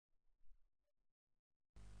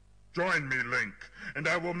Join me, Link, and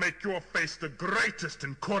I will make your face the greatest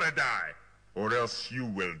in Koredai, or else you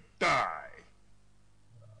will die.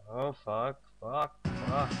 Oh, fuck.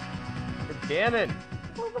 It's Ganon!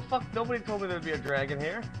 What the fuck? Nobody told me there'd be a dragon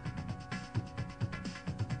here.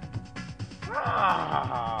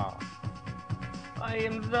 Ah! I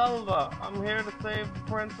am Zelda. I'm here to save the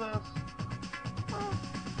princess.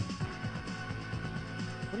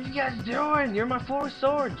 What are you guys doing? You're my four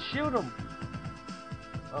swords. Shoot him.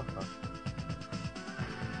 Oh fuck.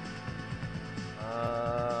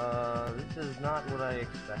 This is not what I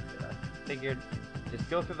expected. I figured just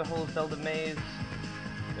go through the whole Zelda maze.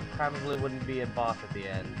 There probably wouldn't be a boss at the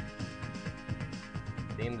end.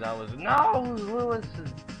 Seems I was Lewis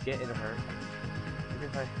is getting hurt. Maybe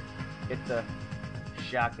if I hit the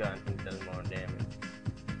shotgun, it does more damage.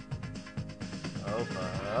 Oh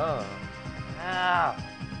fuck. Oh. Ow!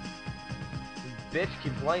 This bitch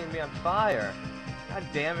keeps lighting me on fire. God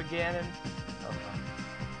damn it, Ganon. Oh fuck.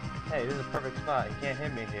 Hey, this is a perfect spot. You can't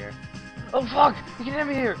hit me here. Oh fuck! You can hit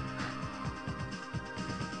me here!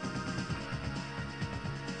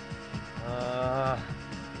 Ah!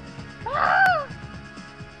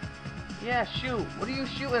 Yeah, shoot. What are you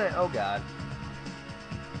shooting at? Oh god.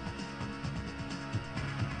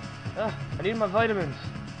 I need my vitamins.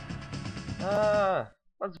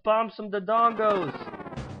 Let's bomb some Dodongos.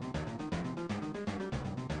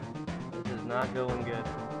 This is not going good.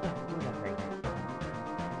 What do I think?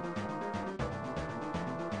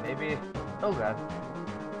 Maybe. Oh god.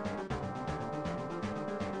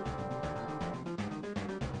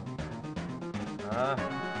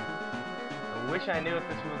 I wish I knew if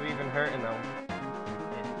this was even hurting him.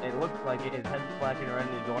 It looks like it. His head's flashing around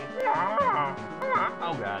and he's going.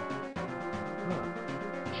 Oh god.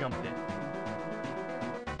 Jumped it.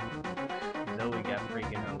 Zoe got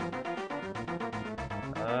freaking hungry.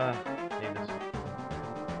 Save this.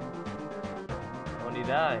 When he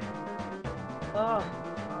die?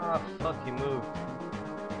 Fuck, he moved.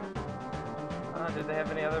 Did they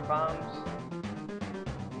have any other bombs?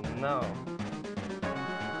 No.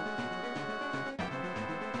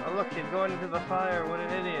 Oh look, he's going into the fire, what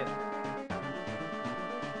an idiot.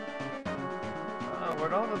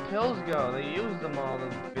 Where'd all the pills go? They used them all,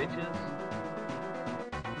 those bitches.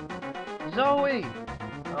 Zoe!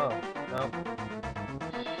 Oh, no.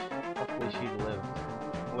 Hopefully she lived.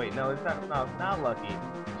 Wait, no, it's not Lucky.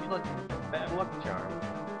 She looks bad luck charm.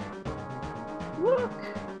 Look!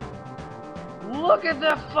 Look at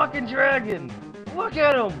that fucking dragon! Look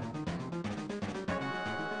at him!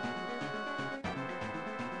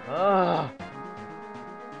 Ugh.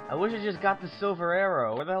 I wish I just got the silver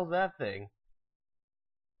arrow. Where the hell's that thing?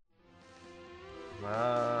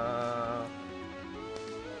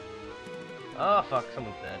 Oh fuck,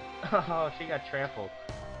 someone's dead. Oh, she got trampled.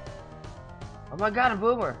 Oh my god, a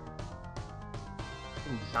boomer!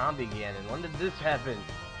 Zombie Ganon. When did this happen?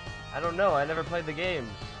 I don't know, I never played the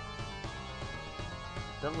games.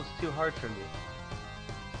 That was too hard for me.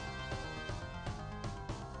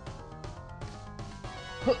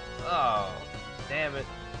 Oh, damn it.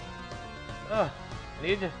 I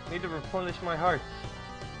need to replenish my hearts.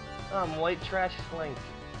 I'm white trash Link.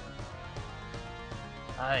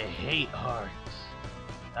 I hate hearts.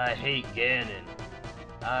 I hate Ganon.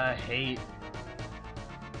 I hate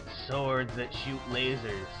swords that shoot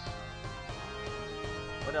lasers.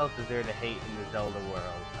 What else is there to hate in the Zelda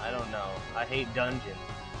world? I don't know. I hate dungeons.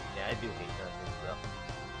 Yeah, I do hate dungeons though.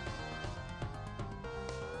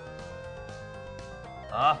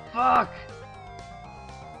 Ah, fuck!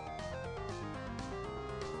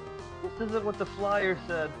 This isn't what the flyer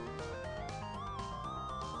said.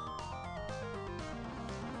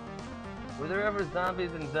 Were there ever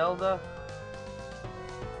zombies in Zelda?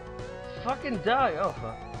 Fucking die! Oh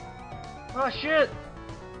fuck. Oh shit!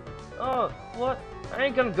 Oh, what? I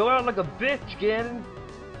ain't gonna go out like a bitch, Ganon!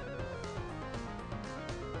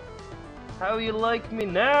 How you like me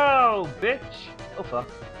now, bitch? Oh fuck.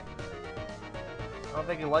 I don't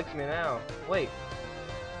think he likes me now. Wait.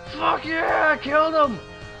 Fuck yeah! I killed him!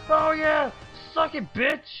 Oh yeah! Suck it,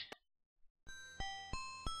 bitch!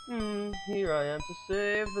 Here I am to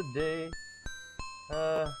save the day.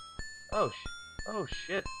 Oh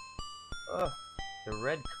shit. The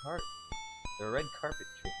red carpet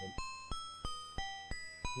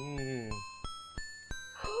treatment.